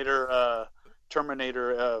Terminator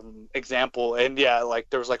example, and like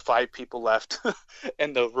there was like 5 people left,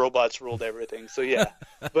 and the robots ruled everything. So yeah,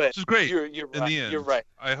 but which is great. You're in right. the end, you're right.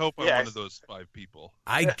 I hope I'm one of those 5 people.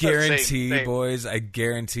 I guarantee, same. boys. I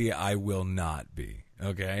guarantee I will not be.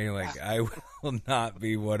 Okay, like I will not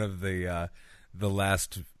be one of the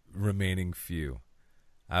last remaining few.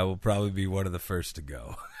 I will probably be one of the first to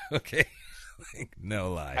go. Okay.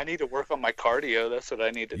 No lie. I need to work on my cardio. That's what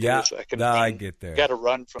I need to do. Yeah, So I can I get there. Got to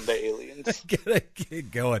run from the aliens. Gotta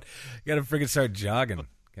get going. Gotta freaking start jogging.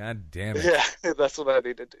 God damn it. Yeah, that's what I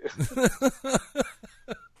need to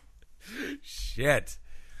do. Shit.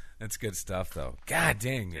 That's good stuff, though. God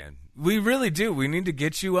dang, man. We really do. We need to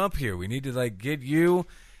get you up here. We need to, like, get you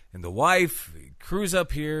and the wife, cruise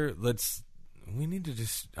up here. We need to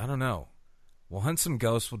just, I don't know. We'll hunt some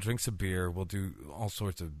ghosts. We'll drink some beer. We'll do all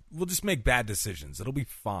sorts of, we'll just make bad decisions. It'll be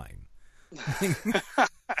fine.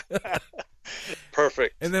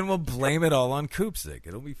 Perfect. And then we'll blame it all on Koopsik.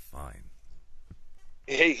 It'll be fine.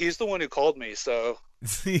 Hey, he's the one who called me, so.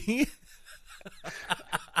 See?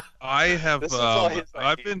 I have I've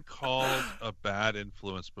idea. been called a bad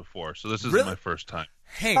influence before, so this isn't Really? my first time.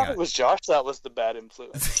 Hang I thought on. it was Josh that was the bad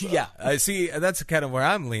influence. So. Yeah, I see. That's kind of where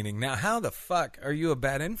I'm leaning now. How the fuck are you a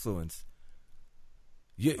bad influence?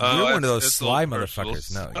 You're one of those it's sly all personal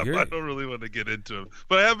motherfuckers. No, stuff. you're. I don't really want to get into it,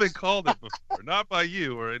 but I have been called it before, not by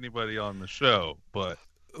you or anybody on the show. But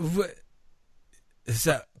What?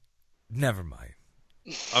 So, never mind.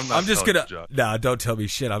 I'm just telling gonna. you, Josh. Nah, don't tell me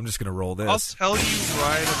shit. I'm just gonna roll this. I'll tell you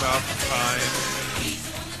right about the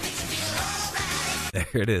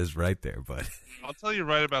time. There it is, right there, bud. I'll tell you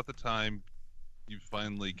right about the time you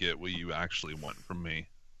finally get what you actually want from me.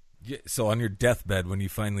 Yeah, so on your deathbed, when you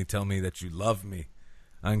finally tell me that you love me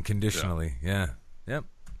unconditionally, yeah. Yep.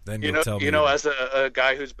 Then you'll tell me. You know, as a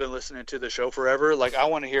guy who's been listening to the show forever, like I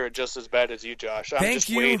want to hear it just as bad as you, Josh. Thank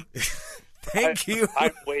you. Thank you.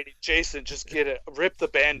 I'm waiting. Jason, just get it. Rip the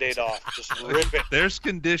Band-Aid off. Just rip it. There's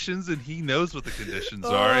conditions, and he knows what the conditions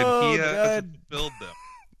are, and he has fulfilled them.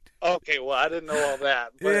 Okay, well, I didn't know all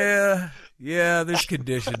that. But... Yeah, there's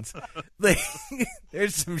conditions. Like,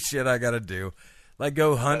 there's some shit I gotta do. Like,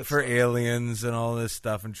 go hunt for aliens and all this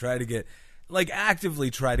stuff and try to get, like, actively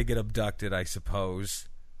try to get abducted, I suppose,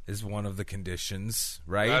 is one of the conditions,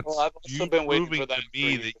 right? Well, I've also been waiting for that. To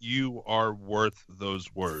me that you are worth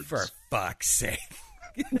those words. For fuck's sake.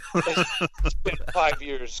 It's been 5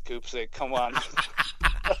 years, Koopsik. Come on.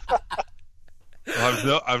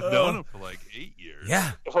 Well, I've known him for like 8 years.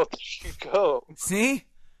 Yeah. Well, there you go. See?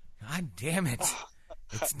 God damn it.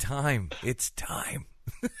 It's time. It's time.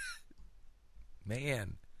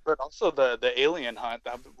 Man. But also the alien hunt.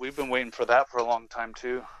 We've been waiting for that for a long time,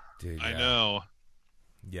 too. Dude, yeah. I know.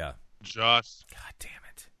 Yeah. Josh. God damn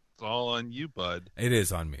it. It's all on you, bud. It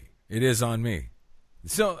is on me. It is on me.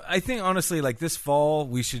 So I think, honestly, like this fall,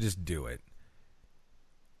 we should just do it.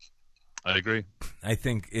 I agree. I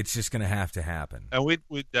think it's just going to happen. And we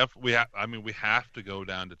definitely we have to go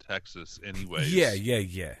down to Texas anyways.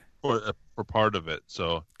 Yeah. For part of it.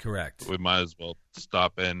 So correct. We might as well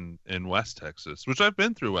stop in West Texas, which I've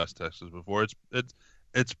been through West Texas before.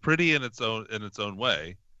 It's pretty in its own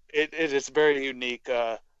way. It is very unique.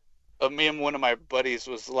 Me and one of my buddies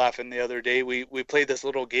was laughing the other day. We played this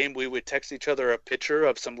little game. We would text each other a picture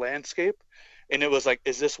of some landscape, and it was like,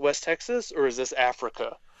 is this West Texas or is this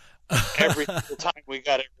Africa? Every single time we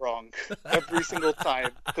got it wrong. Every single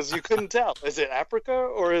time. Because you couldn't tell. Is it Africa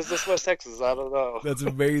or is this West Texas? I don't know. That's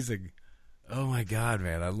amazing. Oh, my God,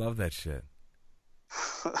 man. I love that shit.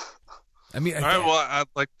 I mean, all right, well, I'd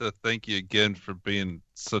like to thank you again for being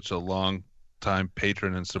such a long-time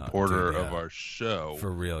patron and supporter of our show.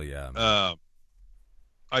 For real, yeah.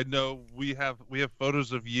 I know we have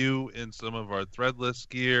photos of you in some of our Threadless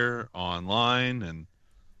gear online, and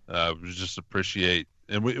we just appreciate.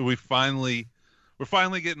 And we're finally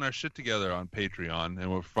getting our shit together on Patreon,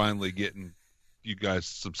 and we're finally getting you guys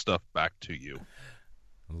some stuff back to you.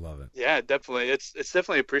 I love it. Yeah, definitely. It's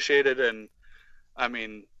definitely appreciated, and I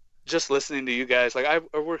mean, just listening to you guys. Like I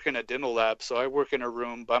work in a dental lab, so I work in a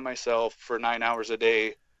room by myself for 9 hours a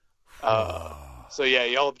day. So yeah,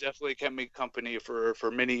 y'all have definitely kept me company for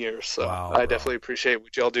many years. So wow, I definitely appreciate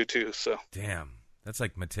what y'all do too. So damn, that's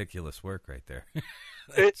like meticulous work right there.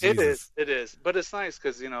 It is, but it's nice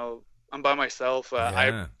because I'm by myself.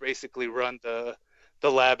 I basically run the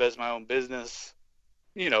lab as my own business.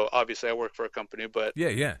 Obviously I work for a company, but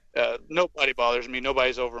nobody bothers me.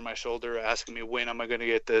 Nobody's over my shoulder asking me when am I going to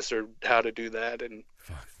get this or how to do that, and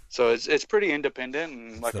so it's pretty independent.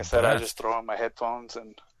 And like I said, I just throw on my headphones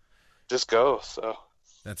and just go. So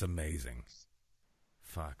that's amazing.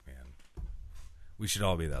 Fuck, man. We should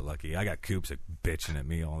all be that lucky. I got Coops bitching at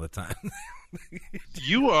me all the time.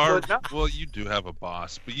 You are well. You do have a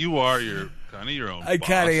boss, but you are kind of your own. I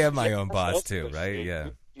kind of boss. am my own boss too, right? Yeah.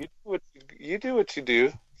 You do what you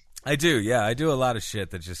do. I do. Yeah, I do a lot of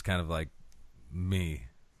shit that's just kind of like me,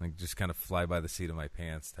 like just kind of fly by the seat of my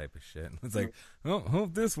pants type of shit. It's like, oh,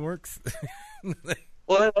 hope this works.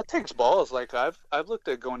 Well, that takes balls. Like I've looked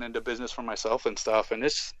at going into business for myself and stuff, and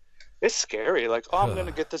It's scary. Like, oh, I'm going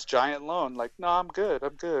to get this giant loan. Like, no, I'm good.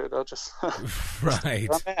 I'll just... Right.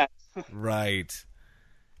 I'm at. Right.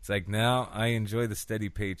 It's like, now I enjoy the steady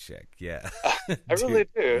paycheck. Yeah. I really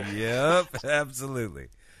do. Yep, absolutely.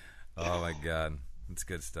 Oh, my God. That's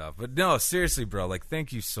good stuff. But no, seriously, bro, like,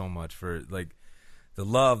 thank you so much for, like, the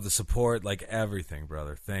love, the support, like, everything,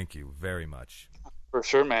 brother. Thank you very much. For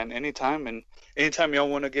sure, man. Anytime. And anytime y'all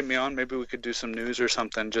want to get me on, maybe we could do some news or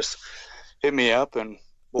something. Just hit me up and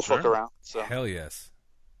we'll fuck around. So. Hell yes.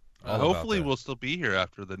 Hopefully we'll still be here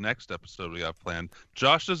after the next episode we got planned.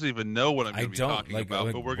 Josh doesn't even know what I'm going to be talking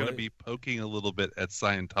about, but we're going to be poking a little bit at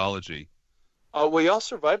Scientology. Oh, well, y'all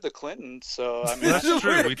survived the Clintons, so I mean that's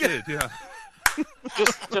true. We did, yeah.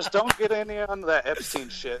 just don't get any on that Epstein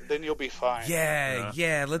shit. Then you'll be fine.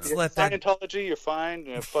 Yeah. Let's let that Scientology. You're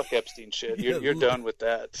fine. Fuck Epstein shit. You're done with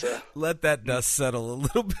that. So. Let that dust settle a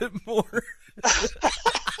little bit more.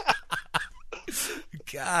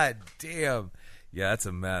 God damn. Yeah, that's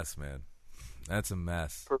a mess, man. That's a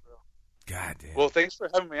mess. For real. God damn. Well, thanks for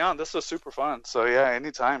having me on. This was super fun. So yeah,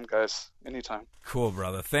 anytime, guys. Anytime. Cool,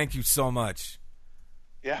 brother. Thank you so much.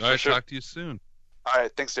 Yeah. All right. Sure. Talk to you soon. All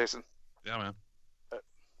right. Thanks, Jason. Yeah, man.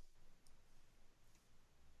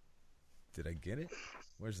 Did I get it?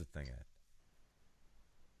 Where's the thing at?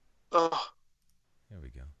 Oh. There we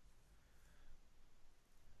go.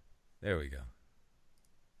 There we go.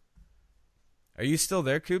 Are you still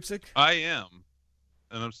there, Koopsik? I am.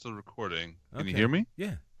 And I'm still recording. Can you hear me?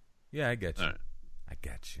 Yeah. Yeah, I get you. All right. I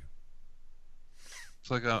got you.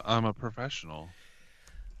 It's like I'm a professional.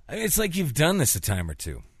 It's like you've done this a time or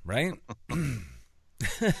two, right?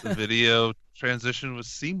 The video transition was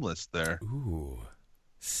seamless there. Ooh,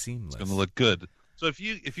 seamless. It's going to look good. So if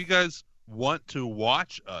you guys want to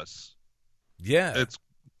watch us, yeah,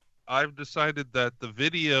 I've decided that the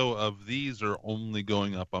video of these are only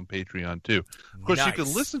going up on Patreon too. Of course, you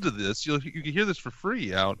can listen to this. You can hear this for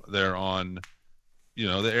free out there on, the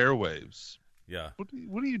airwaves. Yeah.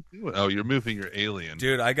 What are you doing? Oh, you're moving your alien.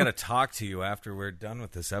 Dude, I got to talk to you after we're done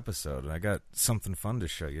with this episode. I got something fun to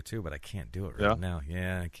show you, too, but I can't do it right now.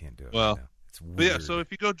 Yeah, I can't do it right now. It's weird. But yeah, so if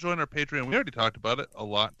you go join our Patreon, we already talked about it a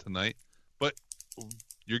lot tonight, but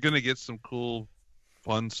you're going to get some cool,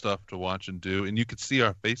 fun stuff to watch and do, and you can see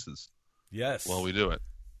our faces while we do it.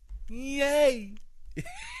 Yay!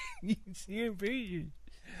 You can see our faces.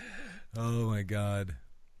 Oh, my God.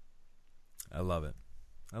 I love it.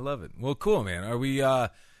 I love it. Well, cool, man. Are we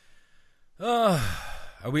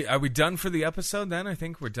done for the episode then? I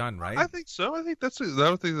think we're done, right? I think so. I think that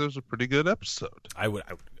was a pretty good episode. I would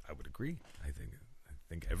agree. I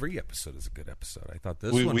think every episode is a good episode. I thought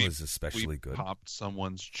this one was especially good. We popped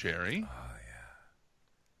someone's cherry. Oh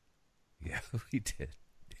yeah. Yeah, we did.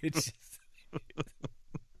 It's just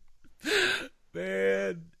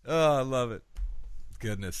man. Oh, I love it.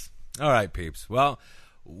 Goodness. All right, peeps. Well,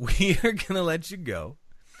 we are gonna let you go.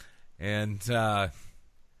 And I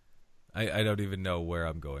don't even know where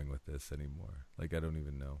I'm going with this anymore. Like, I don't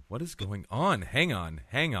even know. What is going on? Hang on.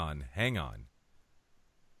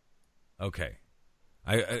 Okay.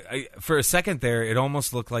 I for a second there, it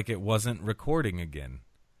almost looked like it wasn't recording again.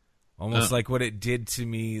 Almost like what it did to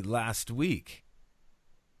me last week.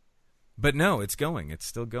 But no, it's going. It's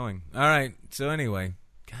still going. All right. So anyway,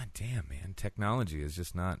 god damn, man. Technology is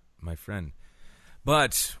just not my friend.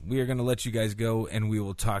 But we are going to let you guys go, and we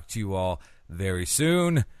will talk to you all very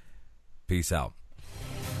soon. Peace out.